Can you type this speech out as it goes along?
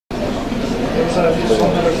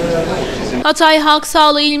Hatay Halk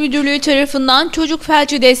Sağlığı İl Müdürlüğü tarafından çocuk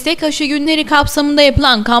felci destek Aşi Günleri kapsamında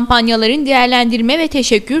yapılan kampanyaların değerlendirme ve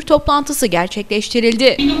teşekkür toplantısı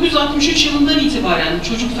gerçekleştirildi. 1963 yılından itibaren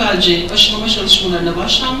çocuk felci aşılama çalışmalarına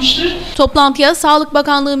başlanmıştır. Toplantıya Sağlık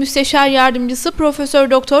Bakanlığı Müsteşar Yardımcısı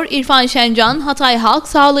Profesör Doktor İrfan Şencan, Hatay Halk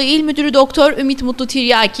Sağlığı İl Müdürü Doktor Ümit Mutlu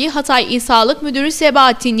Tiryaki, Hatay İl Sağlık Müdürü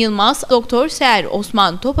Sebahattin Yılmaz, Doktor Seher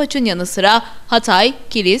Osman Topaç'ın yanı sıra Hatay,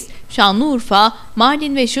 Kilis, Şanlıurfa,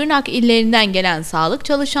 Mardin ve Şırnak illerinden gelen sağlık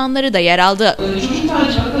çalışanları da yer aldı. Çocuk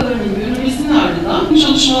felci vakalarının görülmesinin ardından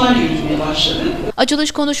çalışmalar yürütmeye başladık.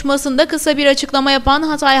 Açılış konuşmasında kısa bir açıklama yapan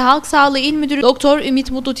Hatay Halk Sağlığı İl Müdürü Doktor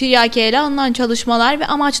Ümit Mutlu Tiryaki ile alınan çalışmalar ve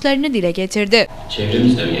amaçlarını dile getirdi.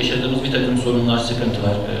 Çevremizde yaşadığımız bir takım sorunlar,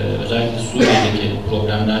 sıkıntılar, özellikle Suriye'deki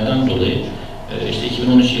problemlerden dolayı işte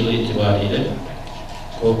 2013 yılı itibariyle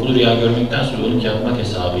korkulu rüya görmekten sonra onu yapmak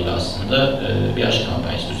hesabıyla aslında bir aşı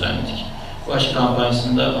kampanyası düzenledik. Bu aşı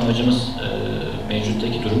kampanyasında amacımız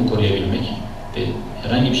mevcuttaki durumu koruyabilmek ve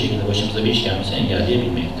herhangi bir şekilde başımıza bir iş gelmesini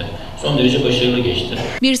engelleyebilmekte. Son derece başarılı geçti.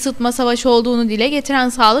 Bir sıtma savaşı olduğunu dile getiren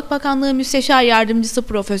Sağlık Bakanlığı Müsteşar Yardımcısı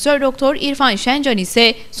Profesör Doktor İrfan Şencan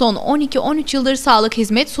ise son 12-13 yıldır sağlık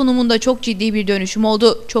hizmet sunumunda çok ciddi bir dönüşüm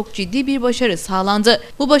oldu. Çok ciddi bir başarı sağlandı.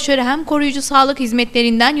 Bu başarı hem koruyucu sağlık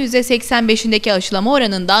hizmetlerinden %85'indeki aşılama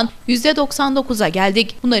oranından %99'a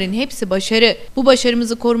geldik. Bunların hepsi başarı. Bu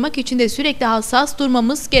başarımızı korumak için de sürekli hassas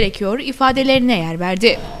durmamız gerekiyor ifadelerine yer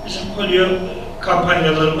verdi. Bizim polio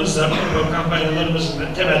kampanyalarımızla, kampanyalarımızın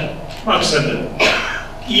da temel maksadı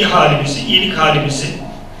iyi halimizi, iyilik halimizi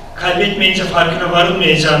kaybetmeyince farkına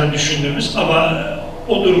varılmayacağını düşündüğümüz ama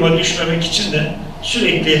o duruma düşmemek için de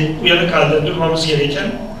sürekli uyanık halde durmamız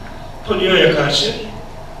gereken polioya karşı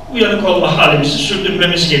uyanık olma halimizi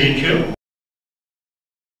sürdürmemiz gerekiyor.